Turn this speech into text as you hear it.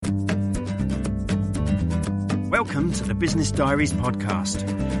Welcome to the Business Diaries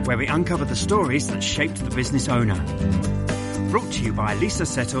podcast, where we uncover the stories that shaped the business owner. Brought to you by Lisa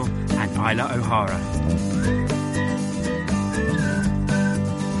Settle and Isla O'Hara.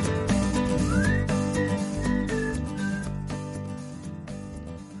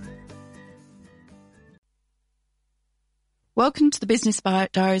 Welcome to the Business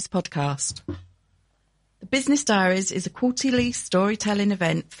Diaries podcast. The Business Diaries is a quarterly storytelling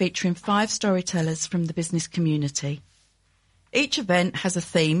event featuring 5 storytellers from the business community. Each event has a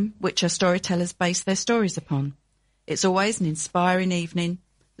theme which our storytellers base their stories upon. It's always an inspiring evening.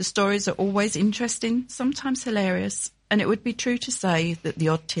 The stories are always interesting, sometimes hilarious, and it would be true to say that the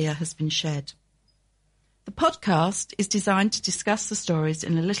odd tear has been shed. The podcast is designed to discuss the stories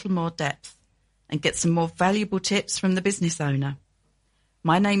in a little more depth and get some more valuable tips from the business owner.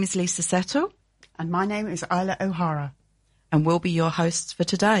 My name is Lisa Settle. And my name is Isla O'Hara. And we'll be your hosts for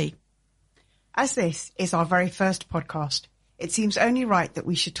today. As this is our very first podcast, it seems only right that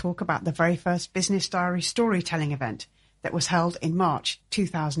we should talk about the very first Business Diary storytelling event that was held in March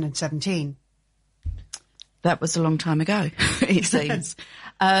 2017. That was a long time ago, it seems.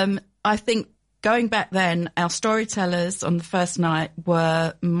 I think going back then, our storytellers on the first night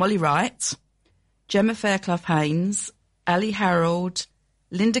were Molly Wright, Gemma Fairclough-Haynes, Ali Harold,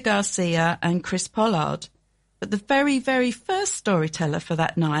 Linda Garcia and Chris Pollard. But the very, very first storyteller for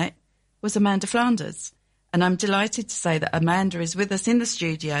that night was Amanda Flanders. And I'm delighted to say that Amanda is with us in the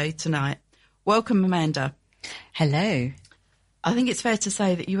studio tonight. Welcome, Amanda. Hello. I think it's fair to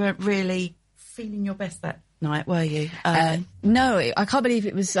say that you weren't really feeling your best that night, were you? No, I can't believe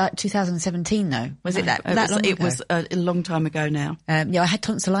it was 2017 though. Was it that long ago? It was a long time ago now. Yeah, I had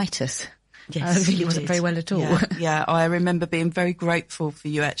tonsillitis. Yes, I really wasn't very well at all. Yeah, I remember being very grateful for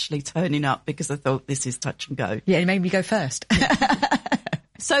you actually turning up because I thought this is touch and go. Yeah, it made me go first.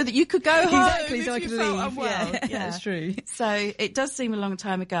 So that you could go home. Exactly, so I could leave. Unwell. Yeah, that's true. So it does seem a long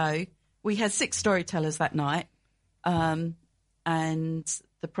time ago. We had 6 storytellers that night. And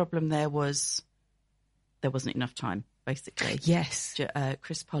the problem there was there wasn't enough time, basically. Yes.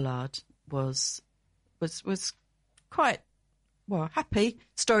 Chris Pollard was quite... well, happy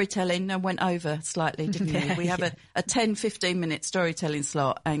storytelling and went over slightly, didn't we? We have a 10, 15-minute storytelling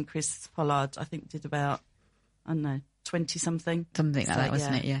slot and Chris Pollard, I think, did about, 20-something. Something like that,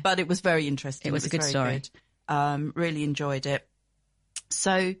 wasn't it? Yeah. But it was very interesting. It was a good story. Good. Really enjoyed it.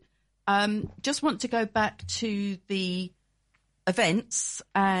 So just want to go back to the events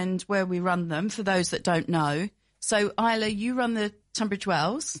and where we run them, for those that don't know. So, Isla, you run the Tunbridge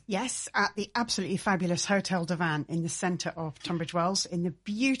Wells. Yes, at the absolutely fabulous Hotel Divan in the centre of Tunbridge Wells, in the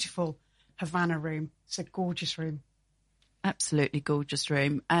beautiful Havana room. It's a gorgeous room. Absolutely gorgeous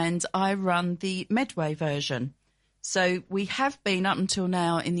room. And I run the Medway version. So we have been up until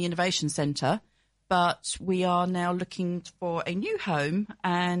now in the Innovation Centre, but we are now looking for a new home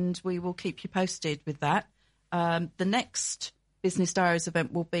and we will keep you posted with that. The next Business Diaries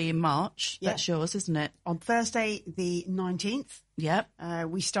event will be in March. Yeah. That's yours, isn't it? On Thursday, the 19th. Yep.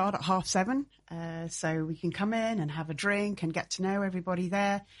 We start at 7:30, so we can come in and have a drink and get to know everybody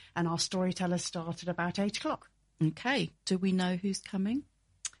there. And our storytellers start at about 8:00. Okay. Do we know who's coming?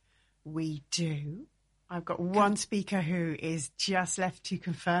 We do. I've got one speaker who is just left to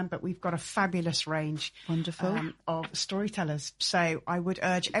confirm, but we've got a fabulous range. Wonderful. Of storytellers. So I would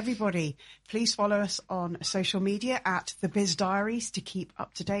urge everybody, please follow us on social media at the Biz Diaries to keep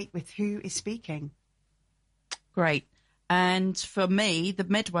up to date with who is speaking. Great. And for me, the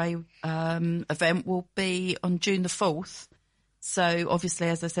Medway event will be on June the 4th. So obviously,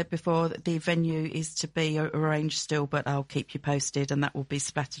 as I said before, the venue is to be arranged still, but I'll keep you posted and that will be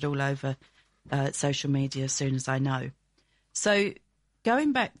splattered all over social media as soon as I know. So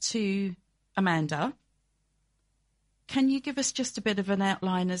going back to Amanda, can you give us just a bit of an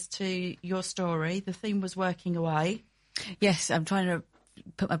outline as to your story? The theme was working away. Yes, I'm trying to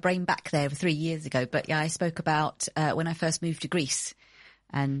put my brain back there 3 years ago, but yeah, I spoke about when I first moved to Greece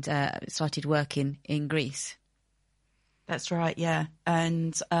and started working in Greece. That's right, yeah.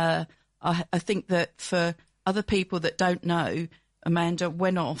 And I think that for other people that don't know, Amanda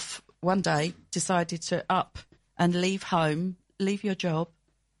went off one day, decided to up and leave home, leave your job,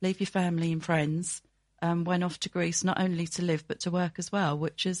 leave your family and friends, went off to Greece not only to live but to work as well,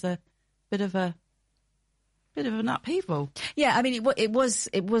 which is a bit of an upheaval. Yeah, I mean, it was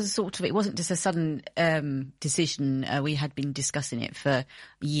sort of, it wasn't just a sudden decision. We had been discussing it for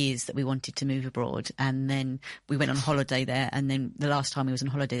years that we wanted to move abroad, and then we went on holiday there, and then the last time we was on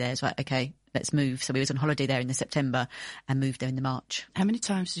holiday there, it was like, okay, let's move. So we was on holiday there in the September and moved there in the March. How many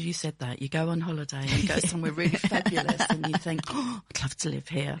times have you said that? You go on holiday and you go somewhere really fabulous and you think, oh, I'd love to live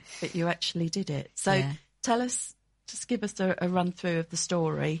here. But you actually did it. So Just give us a run through of the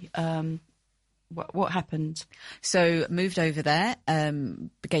story. What happened? So moved over there,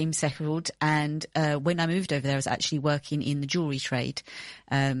 became settled, and when I moved over there, I was actually working in the jewellery trade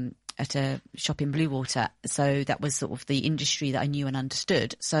at a shop in Bluewater. So that was sort of the industry that I knew and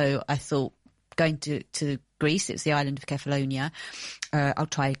understood. So I thought, going to Greece, it's the island of Kefalonia, I'll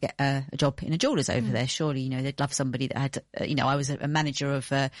try to get a job in a jeweller's over there. Surely, they'd love somebody that had, I was a manager of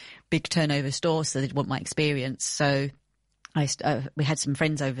a big turnover store, so they'd want my experience. So we had some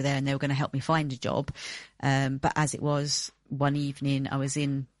friends over there and they were going to help me find a job. But as it was, one evening I was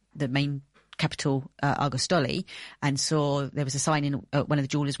in the main capital, Argostoli, and saw there was a sign in one of the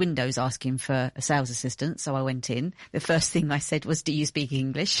jewellers' windows asking for a sales assistant. So I went in. The first thing I said was, "Do you speak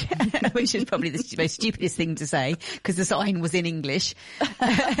English?" Which is probably the most stupidest thing to say, because the sign was in English.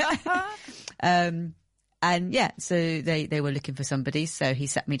 And yeah, so they were looking for somebody. So he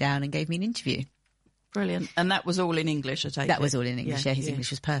sat me down and gave me an interview. Brilliant. And that was all in English, I take it? That was all in English, yeah. His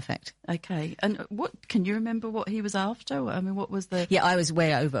English was perfect. Okay. And can you remember what he was after? I mean, what was the... Yeah, I was way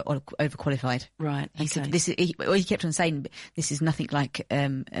overqualified. Right, okay. He said, he kept on saying, this is nothing like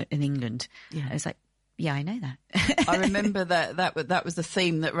in England. Yeah. I was like, yeah, I know that. I remember that was the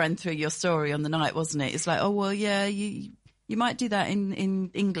theme that ran through your story on the night, wasn't it? It's like, oh, well, yeah, you might do that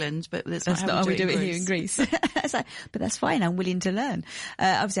in England, but that's not how we do it here in Greece. It's like, but that's fine. I'm willing to learn.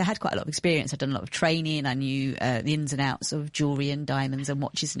 Obviously, I had quite a lot of experience. I'd done a lot of training. I knew the ins and outs of jewellery and diamonds and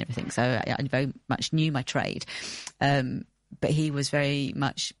watches and everything. So I very much knew my trade. But he was very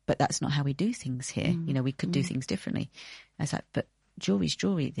much, but that's not how we do things here. We could do things differently. I was like, but jewellery's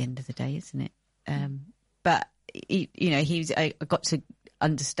jewellery at the end of the day, isn't it? But I got to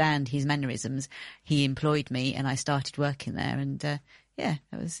understand his mannerisms. He employed me and I started working there, and that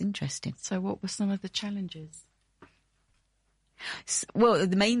was interesting. So what were some of the challenges? Well,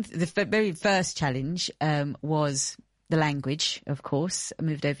 the very first challenge was the language, of course. I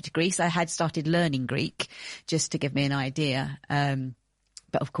moved over to Greece. I had started learning Greek just to give me an idea.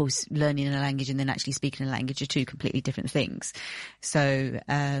 But of course, learning a language and then actually speaking a language are two completely different things. So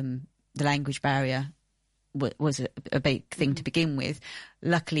the language barrier was a big thing to begin with.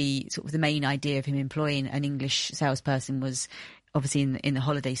 Luckily, sort of the main idea of him employing an English salesperson was obviously in the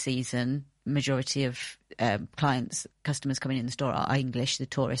holiday season. Majority of customers coming in the store are English, the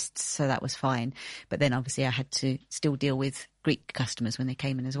tourists, so that was fine. But then obviously I had to still deal with Greek customers when they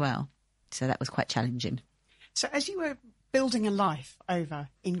came in as well. So that was quite challenging. So as you were building a life over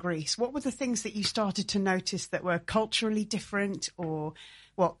in Greece, what were the things that you started to notice that were culturally different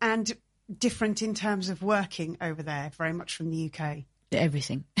and different in terms of working over there, very much from the UK?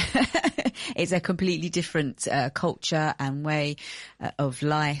 Everything. It's a completely different culture and way of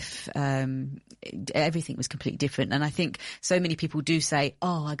life. Everything was completely different. And I think so many people do say,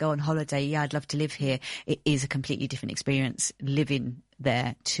 oh, I go on holiday. Yeah, I'd love to live here. It is a completely different experience living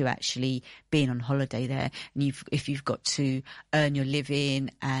there to actually being on holiday there. And if you've got to earn your living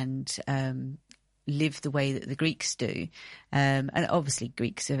and live the way that the Greeks do. And obviously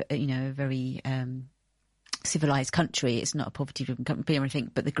Greeks are, a very civilized country. It's not a poverty-driven country or anything,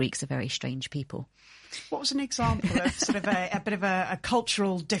 but the Greeks are very strange people. What was an example of sort of a bit of a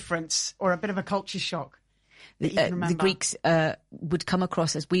cultural difference or a bit of a culture shock that you can remember? The Greeks would come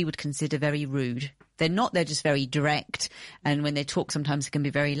across as we would consider very rude. They're just very direct, and when they talk sometimes it can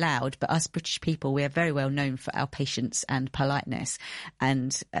be very loud, but us British people, we are very well known for our patience and politeness.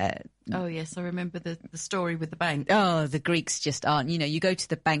 And oh yes, I remember the story with the bank. Oh, the Greeks just aren't. You go to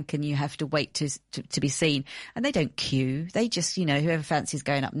the bank and you have to wait to be seen, and they don't queue. They just, whoever fancies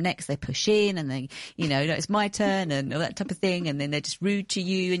going up next, they push in, and they, it's my turn and all that type of thing, and then they're just rude to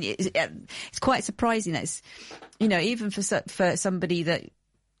you, and it's quite surprising that it's, even for somebody that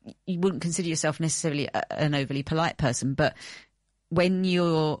you wouldn't consider yourself necessarily an overly polite person, but when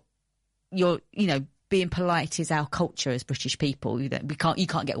you're being polite is our culture as British people. You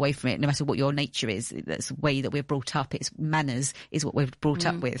can't get away from it, no matter what your nature is. That's the way that we're brought up. It's manners is what we're brought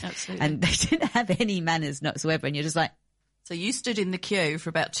up with. Absolutely. And they didn't have any manners whatsoever, and you're just like. So you stood in the queue for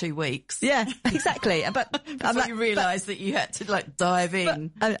about 2 weeks. Yeah, exactly. But before you realised that you had to dive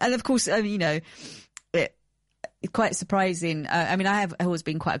in. And of course, it's quite surprising. I have always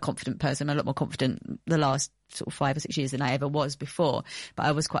been quite a confident person. I'm a lot more confident the last sort of 5 or 6 years than I ever was before. But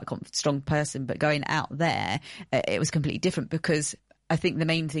I was quite a strong person. But going out there, it was completely different, because I think the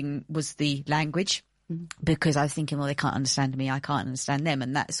main thing was the language. Because I was thinking, well, they can't understand me, I can't understand them.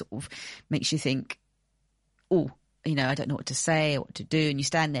 And that sort of makes you think, oh, I don't know what to say or what to do. And you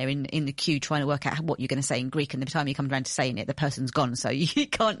stand there in the queue trying to work out what you're going to say in Greek. And by the time you come around to saying it, the person's gone. So you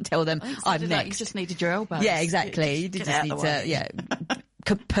can't tell them, I'm next. You just needed your elbows. Yeah, exactly. You just need to,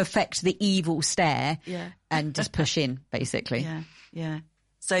 perfect the evil stare and just push in, basically. Yeah.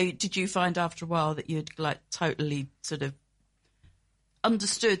 So did you find after a while that you'd like totally sort of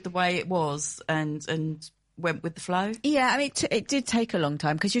understood the way it was and went with the flow? Yeah, I mean, it did take a long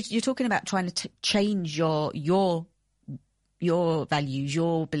time, because you're talking about trying to change your values,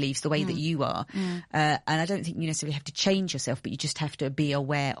 your beliefs, the way that you are. And I don't think you necessarily have to change yourself, but you just have to be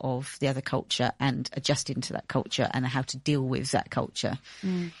aware of the other culture and adjust into that culture and how to deal with that culture.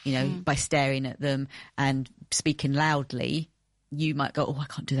 By staring at them and speaking loudly, you might go, oh, I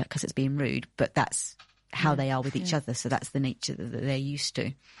can't do that because it's being rude, but that's how they are with each other. So that's the nature that they're used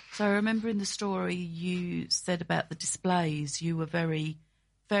to. So I remember in the story you said about the displays, you were very,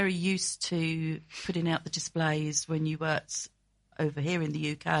 very used to putting out the displays when you worked over here in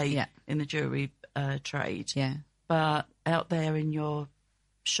the UK in the jewellery trade. Yeah. But out there in your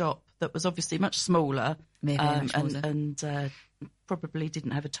shop that was obviously much smaller, and probably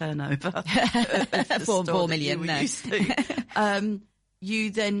didn't have a turnover of the 4 million. No.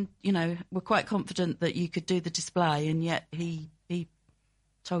 You then, were quite confident that you could do the display, and yet he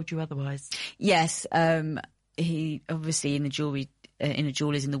told you otherwise. Yes, he obviously in the jewellery. In the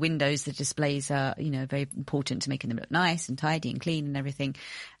jewellers, in the windows, the displays are, very important to making them look nice and tidy and clean and everything.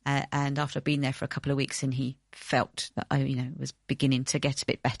 And after I'd been there for a couple of weeks and he felt that I, was beginning to get a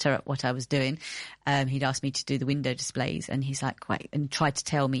bit better at what I was doing, he'd asked me to do the window displays, and he's like, and tried to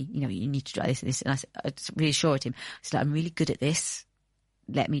tell me, you need to try this and this. And I reassured him. I said, I'm really good at this.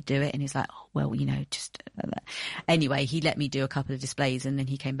 Let me do it. And he's like, oh, well, just anyway, he let me do a couple of displays, and then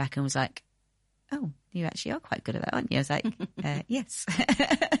he came back and was like, oh, you actually are quite good at that, aren't you? I was like, yes.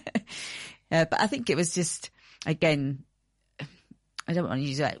 But I think it was just, again, I don't want to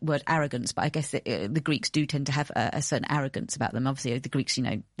use that word arrogance, but I guess the Greeks do tend to have a certain arrogance about them. Obviously, the Greeks,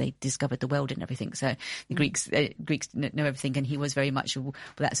 they discovered the world and everything. So the Greeks know everything. And he was very much, well,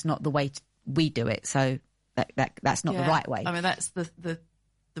 that's not the way we do it. So that's not the right way. I mean, that's the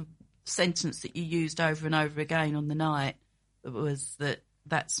sentence that you used over and over again on the night, was that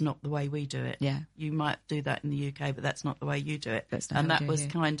that's not the way we do it. Yeah. You might do that in the UK, but that's not the way you do it. And that was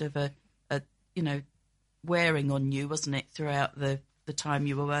kind of a wearing on you, wasn't it, throughout the time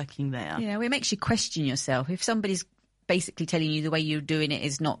you were working there? Yeah, well, it makes you question yourself. If somebody's basically telling you the way you're doing it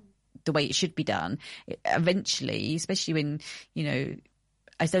is not the way it should be done, eventually, especially when,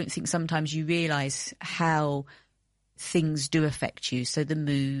 I don't think sometimes you realise how things do affect you. So the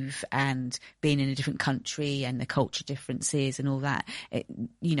move and being in a different country and the culture differences and all that,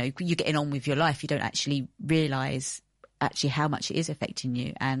 you're getting on with your life. You don't actually realise how much it is affecting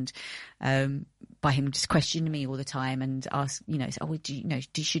you. And by him just questioning me all the time and ask,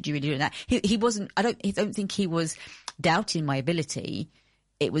 should you really do that? He wasn't. I don't think he was doubting my ability.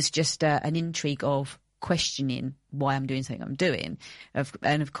 It was just an intrigue of questioning why I'm doing something I'm doing.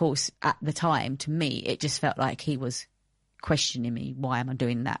 And of course, at the time, to me, it just felt like he was questioning me. Why am I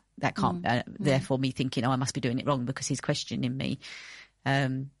doing that? That can't. Therefore, me thinking, I must be doing it wrong because he's questioning me.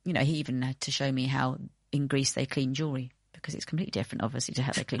 He even had to show me how in Greece they clean jewellery, because it's completely different, obviously, to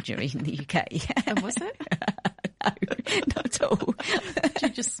how they clean jewellery in the UK. And was it? No, not at all. Did you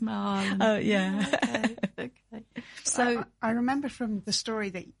just smile? Oh, yeah. Okay. So I remember from the story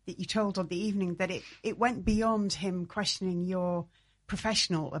that you told on the evening that it went beyond him questioning your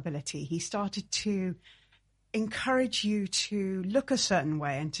professional ability. He started to encourage you to look a certain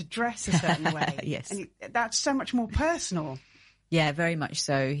way and to dress a certain way. Yes. And that's so much more personal. Yeah, very much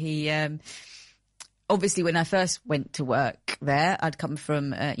so. He, obviously, when I first went to work there, I'd come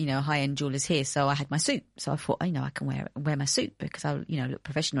from, high-end jewellers here, so I had my suit. So I thought, I can wear my suit because I, look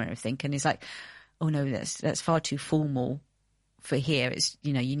professional and everything. And he's like, oh no, that's far too formal for here. It's,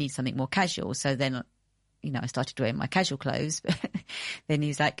 you need something more casual. So then, I started wearing my casual clothes. Then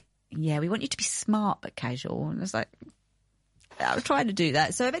he's like, yeah, we want you to be smart but casual. And I was like, I was trying to do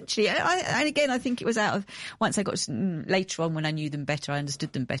that. So eventually, I think it was once I got, later on when I knew them better, I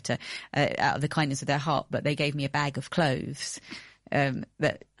understood them better, out of the kindness of their heart. But they gave me a bag of clothes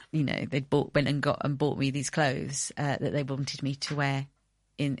that, they'd went and bought me these clothes that they wanted me to wear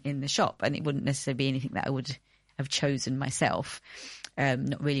in the shop. And it wouldn't necessarily be anything that I would have chosen myself.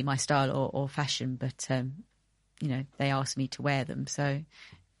 Not really my style or fashion, but, they asked me to wear them. So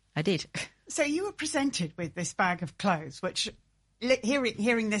I did. So you were presented with this bag of clothes, which,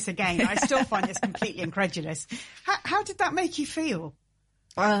 hearing this again, I still find this completely incredulous. How did that make you feel?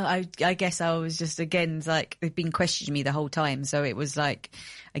 Well, I guess I was just, again, like, they've been questioning me the whole time. So it was like,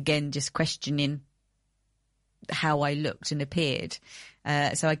 again, just questioning how I looked and appeared.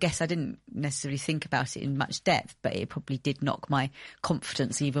 So I guess I didn't necessarily think about it in much depth, but it probably did knock my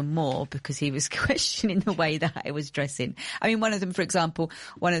confidence even more because he was questioning the way that I was dressing. I mean, one of them, for example,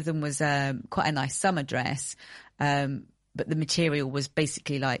 was quite a nice summer dress, but the material was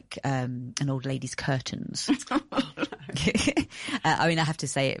basically like an old lady's curtains. I mean, I have to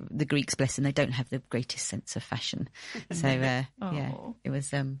say, the Greeks, bless them, they don't have the greatest sense of fashion. So, yeah, it was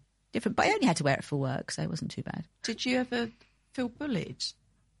different. But I only had to wear it for work, so it wasn't too bad. Did you ever feel bullied?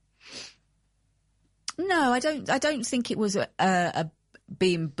 No, I don't think it was a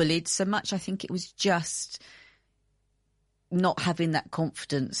being bullied so much. I think it was just not having that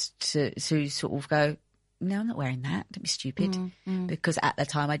confidence to sort of go, no, I'm not wearing that. Don't be stupid. Because at the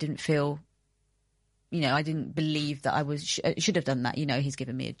time I didn't feel, I didn't believe that I should have done that. He's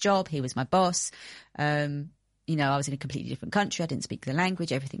given me a job. He was my boss. I was in a completely different country. I didn't speak the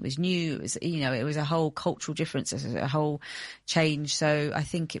language. Everything was new. It was, it was a whole cultural difference, a whole change. So I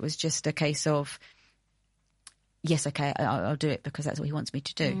think it was just a case of, yes, okay, I'll do it because that's what he wants me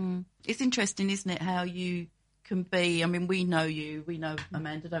to do. It's interesting, isn't it, how you can be, I mean, we know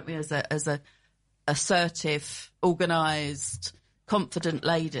Amanda, don't we, as a assertive, organised, confident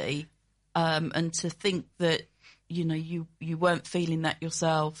lady, and to think that, you weren't feeling that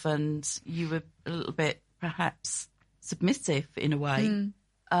yourself and you were a little bit perhaps submissive in a way,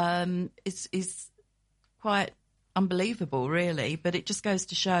 is quite unbelievable, really. But it just goes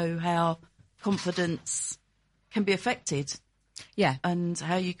to show how confidence can be affected. Yeah. And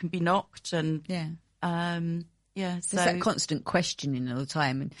how you can be knocked and... Yeah. So there's that constant questioning all the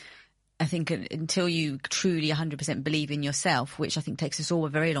time. And I think until you truly 100% believe in yourself, which I think takes us all a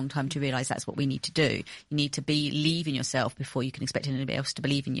very long time to realise that's what we need to do. You need to believe in yourself before you can expect anybody else to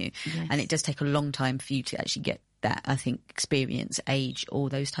believe in you. Yes. And it does take a long time for you to actually get that, I think, experience, age, all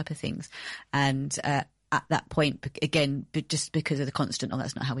those type of things. And at that point, again, just because of the constant,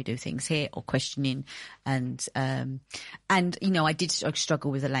 that's not how we do things here, or questioning. And I did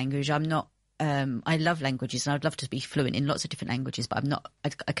struggle with the language. I'm not, I love languages and I'd love to be fluent in lots of different languages, but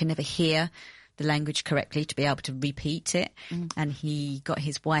I can never hear the language correctly to be able to repeat it. And he got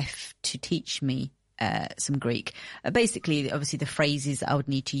his wife to teach me some Greek. Basically, obviously the phrases that I would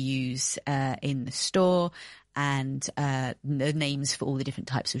need to use in the store, and the names for all the different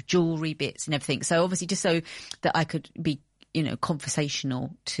types of jewellery bits and everything. So obviously just so that I could be,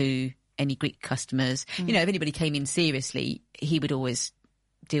 conversational to any Greek customers. If anybody came in seriously, he would always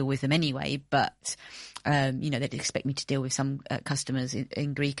deal with them anyway, but they'd expect me to deal with some customers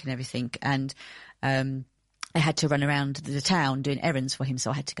in Greek and everything. And I had to run around the town doing errands for him,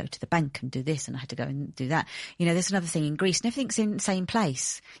 so I had to go to the bank and do this, and I had to go and do that. There's another thing in Greece, and everything's in the same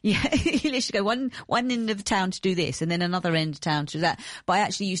place. Yeah, you literally go one end of the town to do this, and then another end of town to do that. But I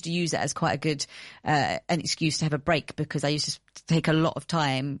actually used to use it as quite a good an excuse to have a break, because I used to take a lot of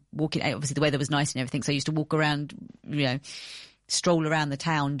time walking. Obviously, the weather was nice and everything, so I used to walk around, stroll around the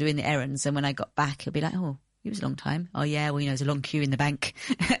town doing the errands, and when I got back, it'll be like, oh, it was a long time. Oh yeah, well, there's a long queue in the bank.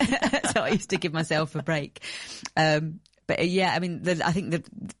 So I used to give myself a break. But yeah, I mean, I think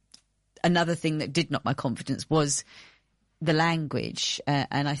another thing that did knock my confidence was the language.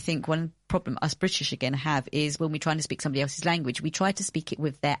 And I think one problem us British again have is when we're trying to speak somebody else's language, we try to speak it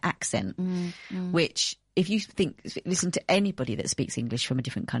with their accent, which if you listen to anybody that speaks English from a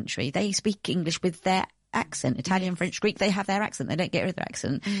different country, they speak English with their accent. Italian, French, Greek, they have their accent. They don't get rid of their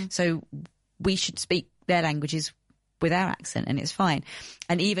accent. So we should speak their languages with our accent, and it's fine.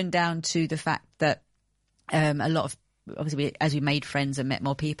 And even down to the fact that a lot of, obviously, as we made friends and met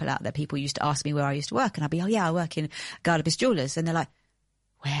more people out there, people used to ask me where I used to work, and I'd be, oh yeah, I work in Diaries Jewellers, and they're like,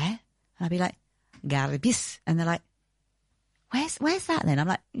 where? And I'd be like, Diaries, and they're like, where's that then? I'm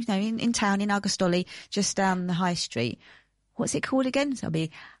like, in town, in Argostoli, just down the high street. What's it called again? So I'll be,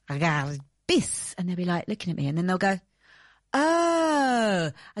 Diaries, and they'll be like looking at me, and then they'll go,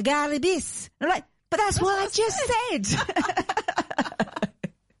 oh, Diaries. And I'm like, but that's what I just said.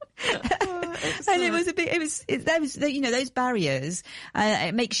 And it was a bit, those barriers,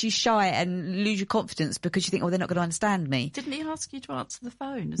 it makes you shy and lose your confidence because you think, they're not going to understand me. Didn't he ask you to answer the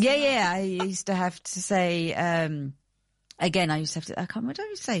phone? Yeah. I used to have to say, again, I used to have to, I can't remember what I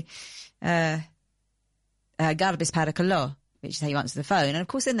used to say, Garbis parakalo, which is how you answer the phone. And of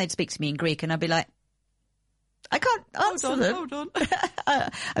course then they'd speak to me in Greek and I'd be like, I can't answer them. Hold on.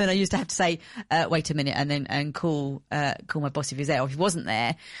 And then I used to have to say, wait a minute, and call my boss if he was there. Or if he wasn't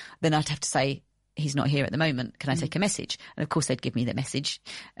there, then I'd have to say, he's not here at the moment. Can I take a message? And of course they'd give me the message.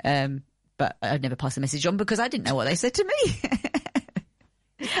 But I'd never pass the message on because I didn't know what they said to me.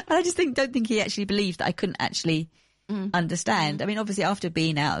 And I just don't think he actually believed that I couldn't actually understand. I mean, obviously, after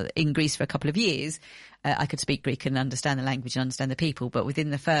being out in Greece for a couple of years, I could speak Greek and understand the language and understand the people. But within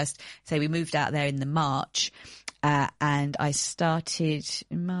the first, say we moved out there in the March, and I started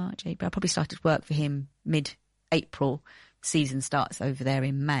in March, April. I probably started work for him mid-April. Season starts over there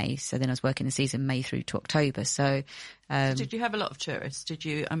in May. So then I was working the season May through to October. So did you have a lot of tourists? Did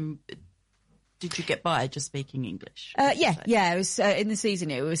you get by just speaking English? Yeah. It was in the season.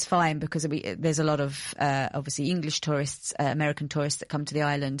 It was fine because there's a lot of obviously English tourists, American tourists that come to the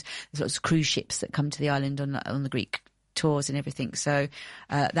island. There's lots of cruise ships that come to the island on the Greek tours and everything. So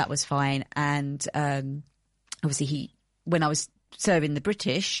that was fine. And obviously when I was serving the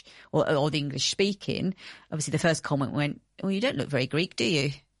British or the English speaking, obviously the first comment went, "Well, you don't look very Greek, do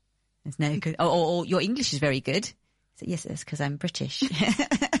you?" It's no good. Or your English is very good. I said, "Yes, it's because I'm British."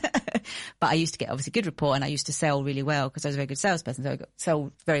 But I used to get obviously good rapport, and I used to sell really well because I was a very good salesperson. So I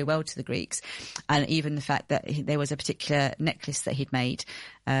sold very well to the Greeks. And even the fact that there was a particular necklace that he'd made.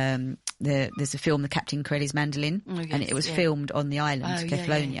 There's a film, The Captain Corelli's Mandolin, and it was filmed on the island,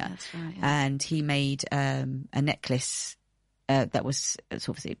 Kefalonia. Yeah, that's right, yeah. And he made a necklace that was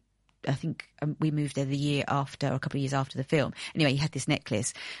obviously, I think we moved there the year after, or a couple of years after the film. Anyway, he had this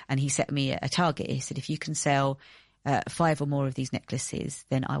necklace, and he set me a target. He said, if you can sell 5 or more of these necklaces,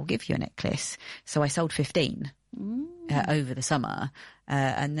 then I will give you a necklace. So I sold 15 over the summer,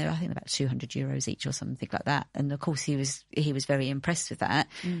 and they're, I think, about €200 each or something like that. And of course, he was very impressed with that.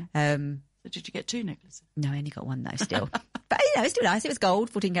 So did you get 2 necklaces? No, I only got one though, still. But it's still nice. It was gold,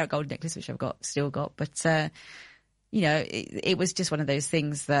 14 karat gold necklace, which I've still got. But it was just one of those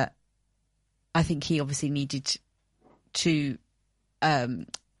things that I think he obviously needed to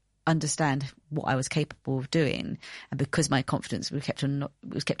understand what I was capable of doing, and because my confidence was kept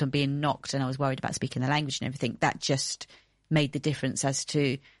on being knocked, and I was worried about speaking the language and everything, that just made the difference as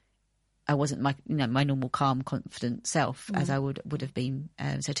to I wasn't my normal calm, confident self as I would have been.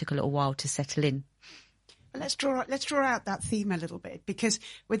 So it took a little while to settle in. Let's draw out that theme a little bit, because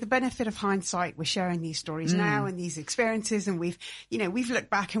with the benefit of hindsight, we're sharing these stories now and these experiences, and we've looked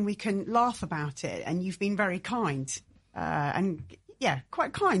back and we can laugh about it. And you've been very kind,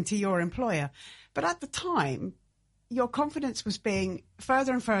 quite kind to your employer. But at the time, your confidence was being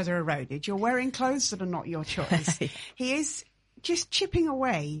further and further eroded. You're wearing clothes that are not your choice. He is just chipping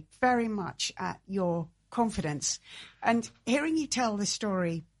away very much at your confidence. And hearing you tell this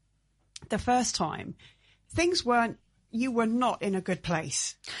story the first time, you were not in a good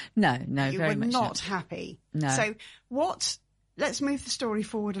place. No, you very were much not happy. No. So let's move the story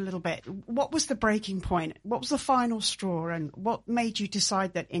forward a little bit. What was the breaking point? What was the final straw, and what made you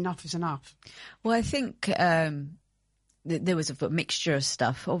decide that enough is enough? Well, I think there was a mixture of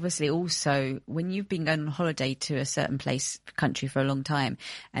stuff. Obviously, also, when you've been going on holiday to a certain country for a long time,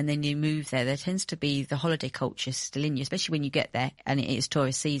 and then you move there tends to be the holiday culture still in you, especially when you get there and it is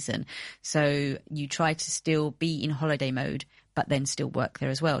tourist season. So you try to still be in holiday mode, but then still work there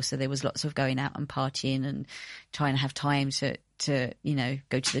as well. So there was lots of going out and partying and trying to have time to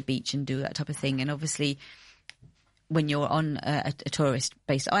go to the beach and do that type of thing. And obviously, when you're on a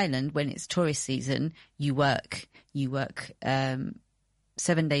tourist-based island, when it's tourist season, you work 7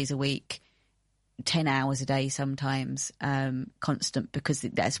 days a week, 10 hours a day sometimes, constant, because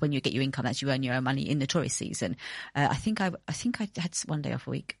that's when you get your income. That's you earn your own money in the tourist season. I think I had 1 day off a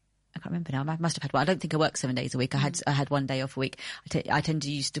week. I can't remember now. I must have had one. I don't think I worked 7 days a week. I had 1 day off a week. I tend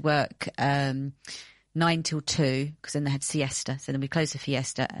to used to work 9 till 2, because then they had siesta. So then we close the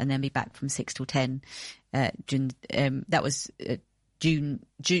fiesta and then be back from 6 till 10. That was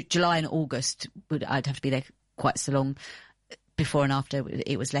July and August. I'd have to be there quite so long. Before and after,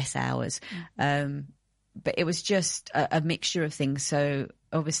 it was less hours. But it was just a mixture of things. So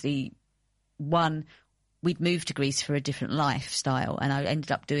obviously, we'd moved to Greece for a different lifestyle, and I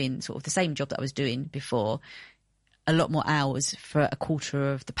ended up doing sort of the same job that I was doing before, a lot more hours for a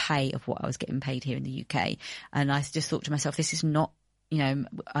quarter of the pay of what I was getting paid here in the UK. And I just thought to myself, this is not,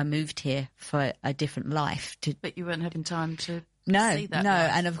 I moved here for a different life. But you weren't having time to No, see that no.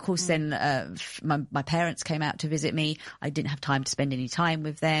 life. And of course then my parents came out to visit me. I didn't have time to spend any time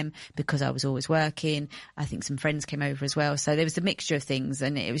with them because I was always working. I think some friends came over as well. So there was a mixture of things,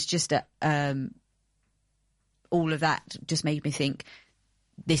 and it was just all of that just made me think,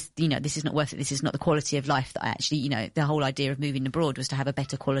 this is not worth it. This is not the quality of life that I actually, the whole idea of moving abroad was to have a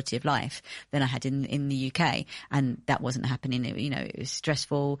better quality of life than I had in the UK. And that wasn't happening. It was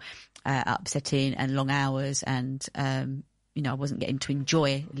stressful, upsetting, and long hours. And, I wasn't getting to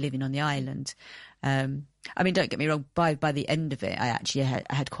enjoy living on the island. Don't get me wrong. By the end of it, I actually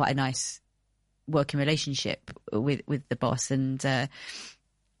had quite a nice working relationship with the boss. And,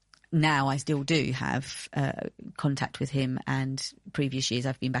 now I still do have contact with him, and previous years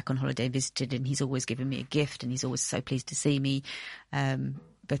I've been back on holiday and visited, and he's always given me a gift, and he's always so pleased to see me.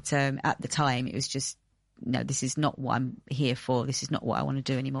 But at the time it was just, no, this is not what I'm here for. This is not what I want to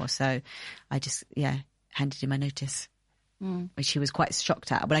do anymore. So I just, handed him my notice, which he was quite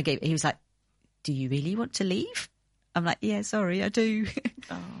shocked at. When he was like, "Do you really want to leave?" I'm like, "Yeah, sorry, I do."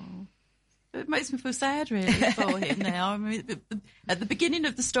 Oh. It makes me feel sad, really, for him now. I mean, at the beginning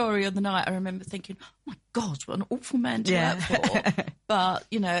of the story on the night, I remember thinking, "Oh my God, what an awful man to work for." But,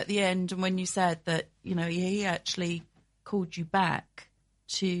 at the end, and when you said that, he actually called you back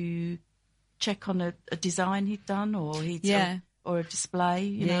to check on a design he'd done, or or a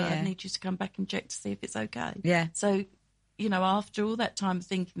display, I need you to come back and check to see if it's okay. Yeah. So, after all that time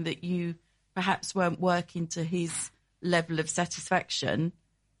thinking that you perhaps weren't working to his level of satisfaction,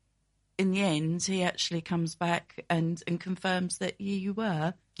 in the end, he actually comes back and confirms that you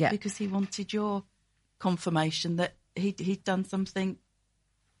were, because he wanted your confirmation that he'd done something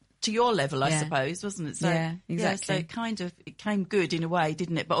to your level, I suppose, wasn't it? So, exactly. Yeah, so it came good in a way,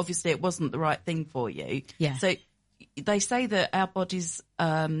 didn't it? But obviously it wasn't the right thing for you. Yeah. So they say that our bodies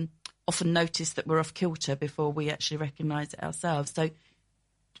often notice that we're off kilter before we actually recognise it ourselves. So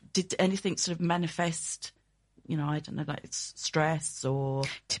did anything sort of manifest, I don't know, like stress or...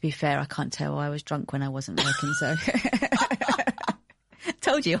 To be fair, I can't tell. I was drunk when I wasn't working, so...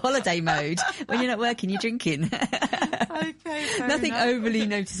 Told you, holiday mode. When you're not working, you're drinking. Okay, nothing overly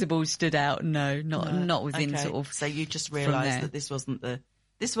noticeable stood out. No, not within sort of... So you just realised that this wasn't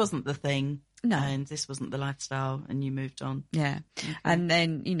the thing. No. And this wasn't the lifestyle, and you moved on. Yeah. Okay. And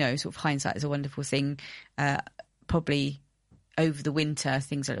then, sort of hindsight is a wonderful thing. Probably over the winter,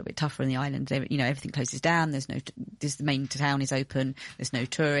 things are a little bit tougher on the island. Everything closes down. The main town is open. There's no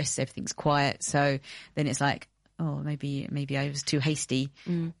tourists. Everything's quiet. So then it's like, oh, maybe I was too hasty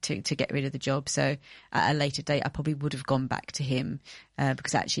to get rid of the job. So at a later date, I probably would have gone back to him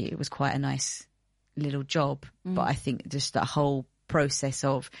because actually it was quite a nice little job. But I think just that whole process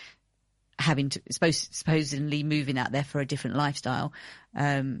of having to supposedly moving out there for a different lifestyle,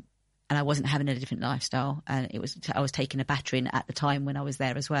 and I wasn't having a different lifestyle, and I was taking a battering at the time when I was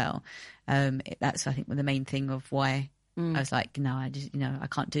there as well. That's, I think, the main thing of why I was like, no, I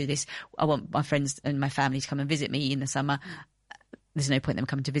can't do this. I want my friends and my family to come and visit me in the summer. There's no point in them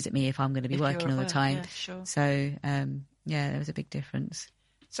coming to visit me if I'm going to be working all the time. Yeah, sure. So there was a big difference.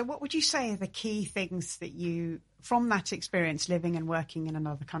 So what would you say are the key things that from that experience living and working in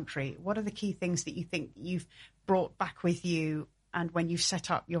another country, what are the key things that you think you've brought back with you, and when you've set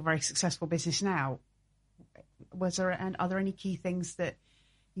up your very successful business now, are there any key things that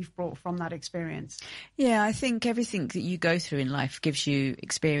you've brought from that experience? Yeah, I think everything that you go through in life gives you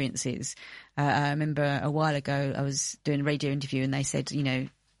experiences. I remember a while ago I was doing a radio interview and they said,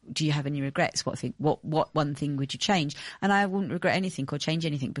 do you have any regrets? What one thing would you change? And I wouldn't regret anything or change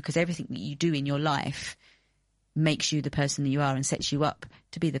anything, because everything that you do in your life makes you the person that you are and sets you up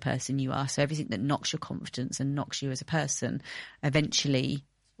to be the person you are. So everything that knocks your confidence and knocks you as a person, eventually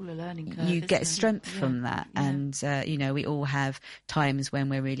all a learning curve, you get strength from that. Yeah. And, we all have times when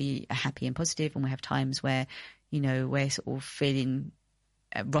we're really happy and positive, and we have times where, we're sort of feeling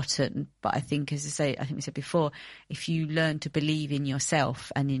rotten. But I think, as I think we said before, if you learn to believe in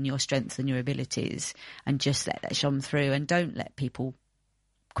yourself and in your strengths and your abilities, and just let that shine through, and don't let people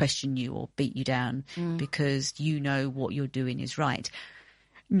question you or beat you down because what you're doing is right.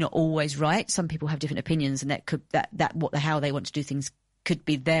 Not always right. Some people have different opinions, and how they want to do things could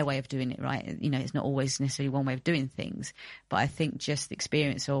be their way of doing it right. It's not always necessarily one way of doing things. But I think just the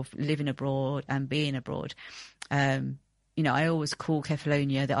experience of living abroad and being abroad, I always call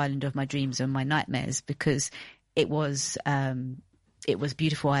Kefalonia the island of my dreams and my nightmares, because it was a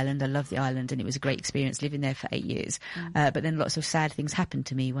beautiful island. I love the island, and it was a great experience living there for 8 years. But then lots of sad things happened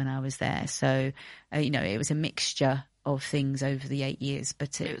to me when I was there. So, it was a mixture of things over the 8 years.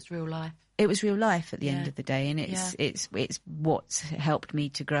 But it was real life. It was real life at the end of the day, and it's what's helped me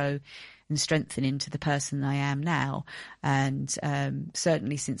to grow and strengthen into the person I am now. And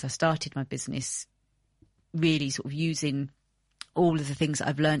certainly since I started my business, really sort of using all of the things that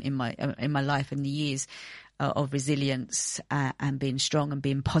I've learned in my life and the years of resilience and being strong and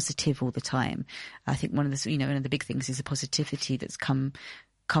being positive all the time. I think one of the big things is the positivity that's come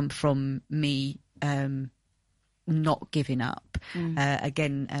from me not giving up.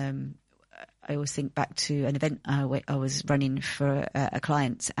 I always think back to an event I was running for a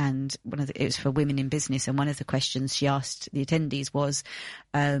client, and it was for women in business, and one of the questions she asked the attendees was,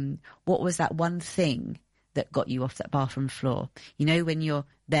 what was that one thing that got you off that bathroom floor? When you're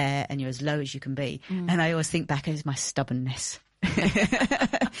there and you're as low as you can be. And I always think back as my stubbornness.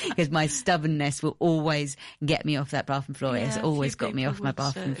 Because my stubbornness will always get me off that bathroom floor. It's always got me off my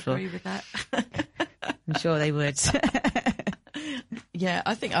bathroom floor. Agree with that. I'm sure they would. Yeah,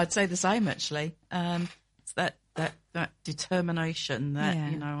 I think I'd say the same, actually. It's that determination that,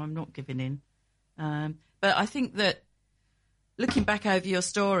 I'm not giving in. But I think that looking back over your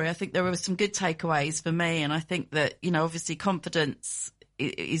story, I think there were some good takeaways for me. And I think that, obviously confidence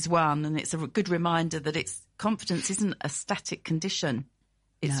is one, and it's a good reminder that confidence isn't a static condition.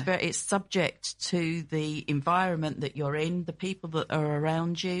 It's subject to the environment that you're in, the people that are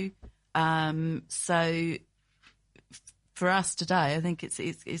around you. So for us today, I think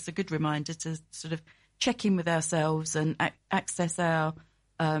it's a good reminder to sort of check in with ourselves and access our,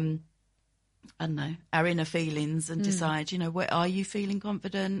 our inner feelings and decide, where are you feeling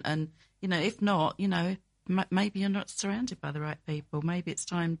confident? And, if not, maybe you're not surrounded by the right people. Maybe it's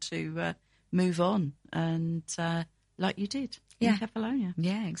time to move on and like you did in Catalonia.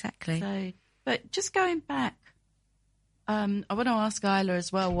 Yeah, exactly. So, but just going back, I want to ask Isla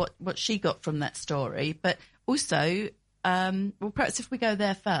as well what she got from that story, but also, perhaps if we go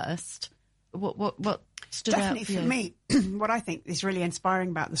there first, what stood Definitely out for you? Me, what I think is really inspiring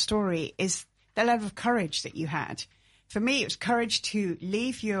about the story is the level of courage that you had. For me, it was courage to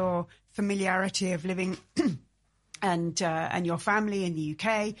leave your familiarity of living and your family in the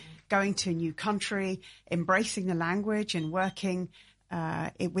UK, going to a new country, embracing the language and working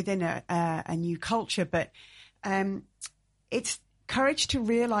within a new culture. But it's courage to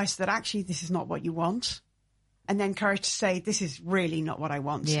realise that actually this is not what you want. And then courage to say, this is really not what I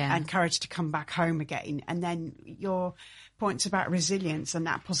want. Yeah. And courage to come back home again. And then your points about resilience and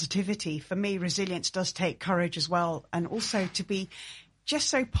that positivity. For me, resilience does take courage as well. And also to be just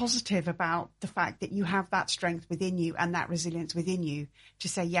so positive about the fact that you have that strength within you and that resilience within you to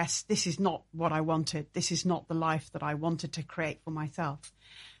say, yes, this is not what I wanted. This is not the life that I wanted to create for myself.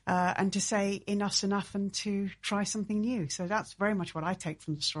 And to say enough's enough and to try something new. So that's very much what I take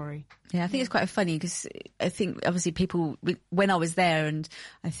from the story. Yeah, I think it's quite funny because I think obviously people, when I was there, and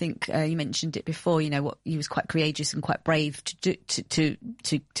I think you mentioned it before, he was quite courageous and quite brave to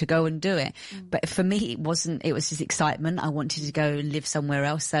go and do it. But for me, it wasn't. It was just excitement. I wanted to go and live somewhere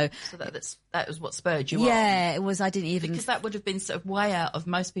else. So that was what spurred you on. Yeah, it was. I didn't even, because that would have been sort of way out of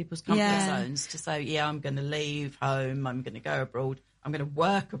most people's comfort zones to say, I'm going to leave home. I'm going to go abroad. I'm going to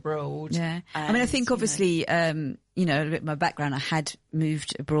work abroad. Yeah. I mean, I think obviously, a little bit of my background, I had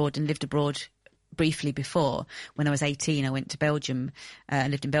moved abroad and lived abroad briefly before. When I was 18, I went to Belgium,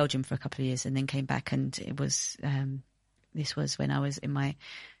 lived in Belgium for a couple of years and then came back, and it was, this was when I was in my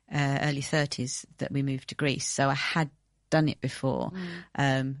early 30s that we moved to Greece. So I had done it before,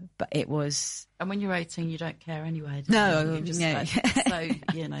 but it was. And when you're 18, you don't care anyway. No, you?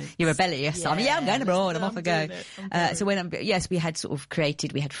 You're rebellious. I'm going abroad. I'm off I go. So yes, we had sort of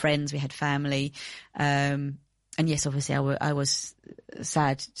we had friends, we had family, and yes, obviously, I was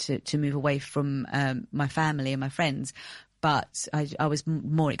sad to move away from my family and my friends, but I was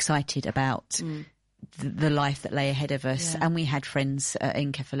more excited about. The life that lay ahead of us. And we had friends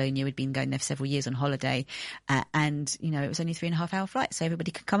in Catalonia. We'd been going there for several years on holiday, and it was only 3.5 hour flight, so everybody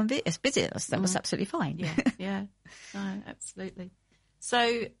could come and visit us. That was absolutely fine. No, absolutely.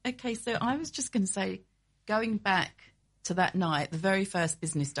 So so I was just going to say, going back to that night, the very first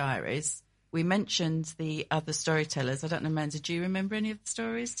Business Diaries, we mentioned the other storytellers. I don't know, Amanda, do you remember any of the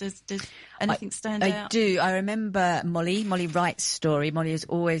stories? Does anything stand out? I do. I remember Molly Wright's story. Molly has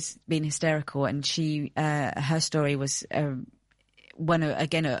always been hysterical, and she, her story was one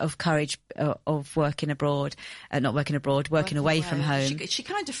of courage of working abroad, working away from home. She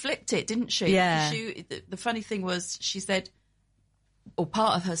kind of flipped it, didn't she? Yeah. The funny thing was, she said, or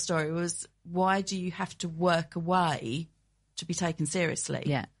part of her story was, why do you have to work away to be taken seriously?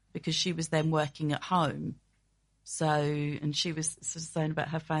 Yeah. Because she was then working at home. So, and she was sort of saying about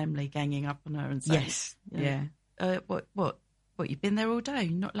her family ganging up on her and saying, yes, yeah. What, you've been there all day,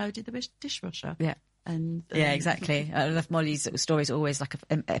 you've not loaded the dishwasher? Yeah. And yeah, exactly. I love Molly's stories, always like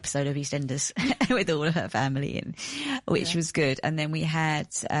an episode of EastEnders with all of her family in, which was good. And then we had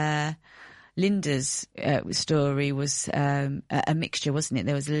Linda's story was a mixture, wasn't it?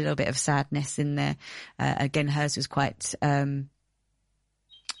 There was a little bit of sadness in there. Again, hers was quite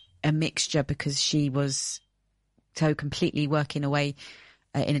a mixture, because she was so completely working away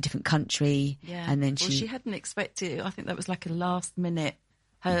in a different country. Yeah. And then she hadn't expected, I think that was like a last minute,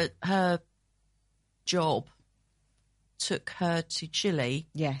 her job took her to Chile.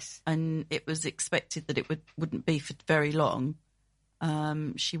 Yes. And it was expected that it wouldn't be for very long.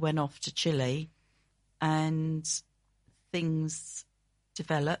 She went off to Chile and things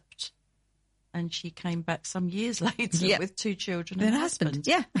developed. and she came back some years later with 2 children and a husband.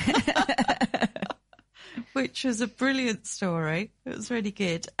 Yeah. Which was a brilliant story. It was really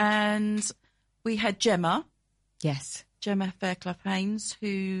good. And we had Gemma. Yes. Gemma Fairclough-Haynes,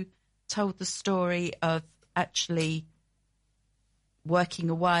 who told the story of actually working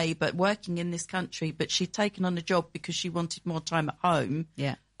away, but working in this country, but she'd taken on a job because she wanted more time at home.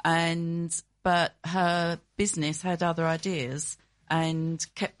 Yeah. But her business had other ideas and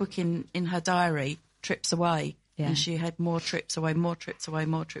kept booking in her diary trips away. Yeah. And she had more trips away.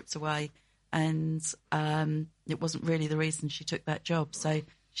 And it wasn't really the reason she took that job. So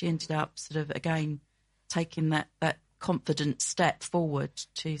she ended up sort of, again, taking that confident step forward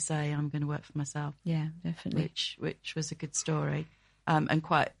to say, I'm going to work for myself. Yeah, definitely. Which was a good story, and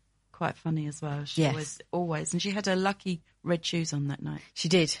quite funny as well. She always, and she had her lucky red shoes on that night. She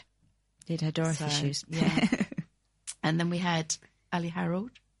did her Dorothy shoes. Yeah. And then we had Ali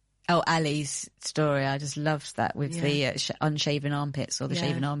Harold. Oh, Ali's story. I just loved that with the unshaven armpits or the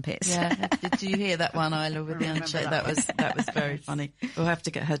shaven armpits. Yeah. Did you hear that one, Isla, with the unshaven? That was very funny. We'll have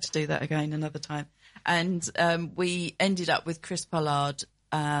to get her to do that again another time. And we ended up with Chris Pollard,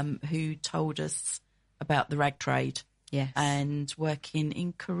 who told us about the rag trade. Yes. And working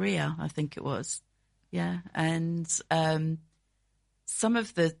in Korea, I think it was. Yeah. And some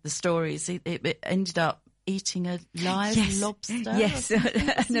of the stories, it ended up eating a live lobster. Yes.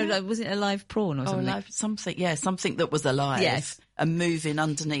 No, was it a live prawn or something? Something that was alive. Yes. And moving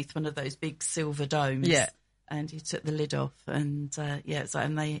underneath one of those big silver domes. Yeah. And he took the lid off and, he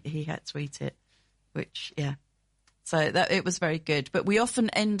had to eat it, which, yeah. So it was very good. But we often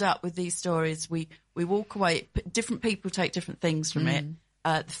end up with these stories. We walk away, different people take different things from it.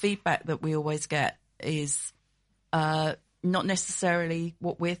 The feedback that we always get is not necessarily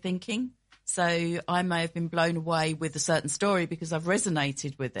what we're thinking. So I may have been blown away with a certain story because I've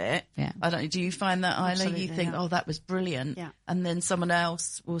resonated with it. Yeah. I don't know. Do you find that, Isla? Absolutely, You think, oh, that was brilliant. Yeah. And then someone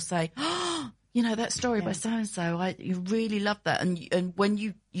else will say, oh, that story by so-and-so, you really love that. And when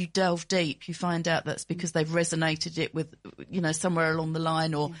you delve deep, you find out that's because they've resonated it with, somewhere along the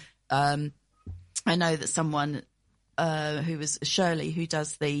line. Or I know that someone who was Shirley, who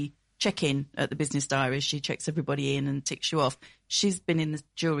does the check-in at the Business Diaries, she checks everybody in and ticks you off. She's been in the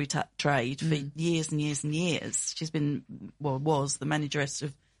jewellery trade for years and years and years. She's was the manageress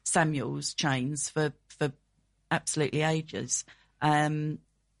of Samuel's chains for absolutely ages.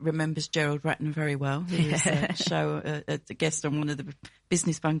 Remembers Gerald Ratner very well, who was a guest on one of the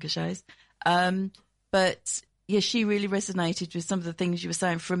Business Bunker shows. But she really resonated with some of the things you were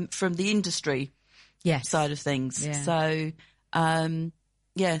saying from the industry side of things. Yeah. So,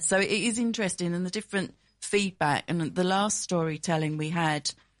 so it is interesting, and the different feedback. And the last storytelling we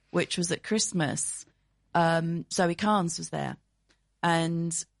had, which was at Christmas, Zoe Carnes was there,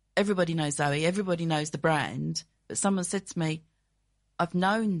 and everybody knows Zoe, everybody knows the brand, but someone said to me, I've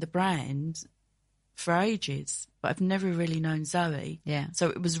known the brand for ages, but I've never really known Zoe. Yeah. So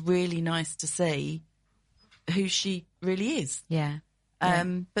it was really nice to see who she really is. Yeah.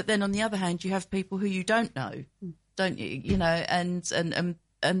 But then on the other hand, you have people who you don't know, don't you?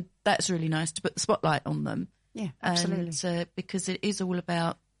 And that's really nice to put the spotlight on them. Yeah, absolutely. And, because it is all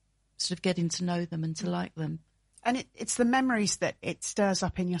about sort of getting to know them and to like them. And it's the memories that it stirs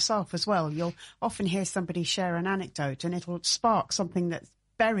up in yourself as well. You'll often hear somebody share an anecdote and it'll spark something that's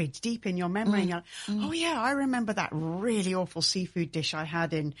buried deep in your memory. And you're like, oh, yeah, I remember that really awful seafood dish I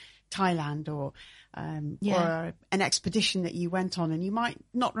had in Thailand or an expedition that you went on. And you might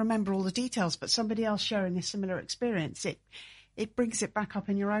not remember all the details, but somebody else sharing a similar experience, it brings it back up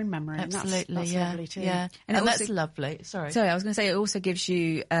in your own memory. Absolutely, and that's lovely too. Yeah, and that's lovely. Sorry, I was going to say it also gives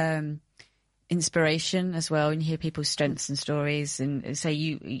you inspiration as well, and you hear people's strengths and stories, and so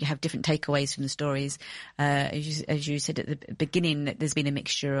you have different takeaways from the stories. As you said at the beginning, that there's been a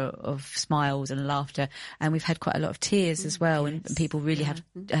mixture of smiles and laughter, and we've had quite a lot of tears as well, and people really have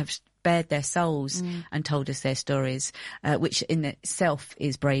bared their souls and told us their stories, which in itself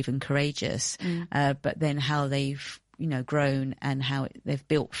is brave and courageous. But then how they've grown and how they've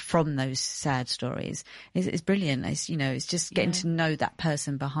built from those sad stories is brilliant. It's just getting to know that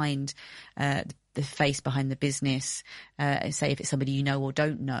person behind the face behind the business. Say if it's somebody you know or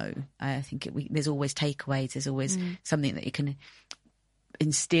don't know, I think there's always takeaways. There's always something that you can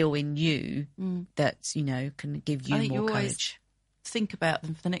instill in you that can give you more courage. Think about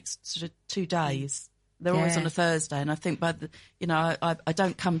them for the next sort of 2 days. They're always on a Thursday, and I think by the I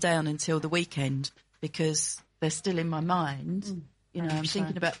don't come down until the weekend because they're still in my mind. I'm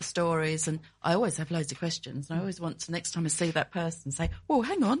thinking about the stories, and I always have loads of questions. And I always want to, next time I see that person, say, "Oh,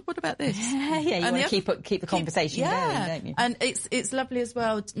 hang on, what about this?" You want to keep the conversation going, don't you? And it's lovely as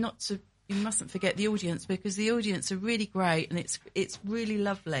well not to you mustn't forget the audience, because the audience are really great, and it's really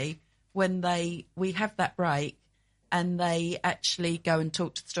lovely when we have that break and they actually go and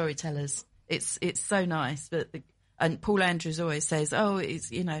talk to the storytellers. It's so nice. And Paul Andrews always says, "Oh,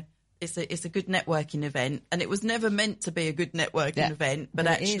 it's a good networking event," and it was never meant to be a good networking event, but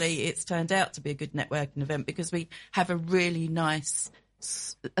actually it's turned out to be a good networking event because we have a really nice,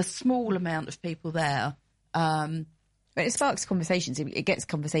 a small amount of people there. But it sparks conversations. It gets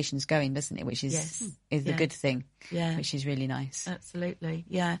conversations going, doesn't it? Which is the good thing. Yeah, which is really nice. Absolutely,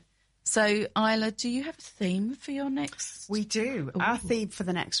 yeah. So, Isla, do you have a theme for your next? We do. Ooh. Our theme for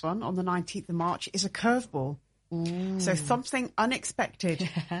the next one on the 19th of March is a curveball. Ooh. So something unexpected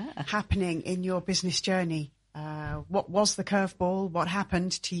happening in your business journey. What was the curveball? What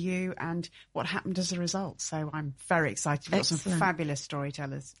happened to you? And what happened as a result? So I'm very excited. We've got some fabulous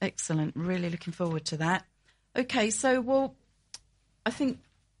storytellers. Excellent. Really looking forward to that. Okay, so, I think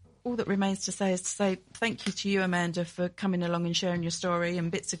all that remains to say is to say thank you to you, Amanda, for coming along and sharing your story and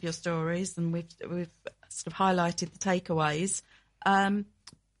bits of your stories, and we've sort of highlighted the takeaways. Can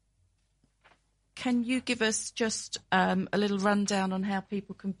you give us just a little rundown on how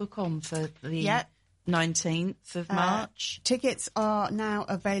people can book on for the 19th of March? Tickets are now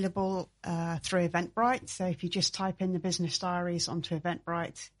available through Eventbrite. So if you just type in the Business Diaries onto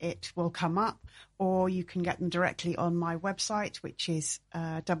Eventbrite, it will come up. Or you can get them directly on my website, which is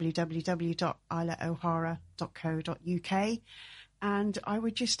www.ilaohara.co.uk. And I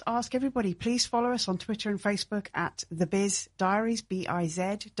would just ask everybody, please follow us on Twitter and Facebook at The Biz Diaries,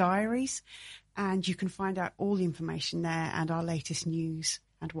 B-I-Z Diaries. And you can find out all the information there and our latest news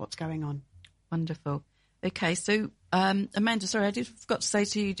and what's going on. Wonderful. Okay, so Amanda, sorry, I forgot to say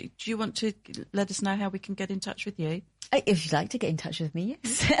to you, do you want to let us know how we can get in touch with you? If you'd like to get in touch with me,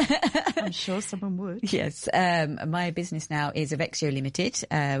 yes. I'm sure someone would. Yes. My business now is Avexio Limited.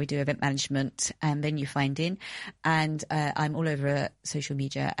 We do event management and venue finding. And I'm all over social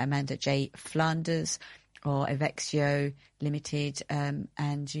media, Amanda J. Flanders or Avexio Limited.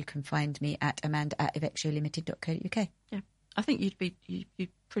 And you can find me at amanda@avexio.limited.co.uk. Yeah. I think you'd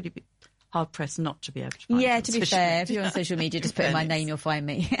pretty be hard-pressed not to be able to find me. Yeah, to be fair, if you're on social media, just put in my name, you'll find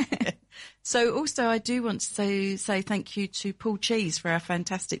me. So also I do want to say thank you to Paul Cheese for our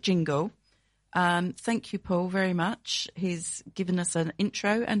fantastic jingle. Thank you, Paul, very much. He's given us an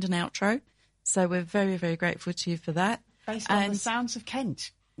intro and an outro, so we're very, very grateful to you for that. Based on the sounds of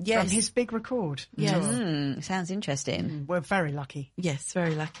Kent. Yes. From his big record. Yes. Sounds interesting. We're very lucky. Yes,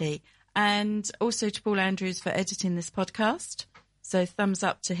 very lucky. And also to Paul Andrews for editing this podcast. So thumbs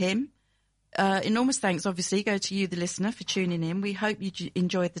up to him. Enormous thanks, obviously, go to you, the listener, for tuning in. We hope you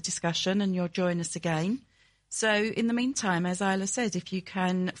enjoyed the discussion and you'll join us again. So in the meantime, as Isla said, if you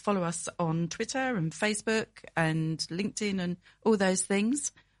can follow us on Twitter and Facebook and LinkedIn and all those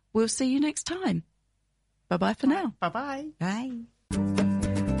things, we'll see you next time. Bye-bye for now. Bye-bye. Bye.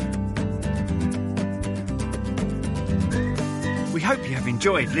 We hope you have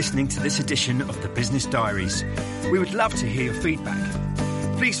enjoyed listening to this edition of the Business Diaries. We would love to hear your feedback.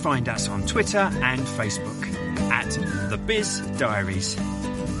 Please find us on Twitter and Facebook at The Biz Diaries.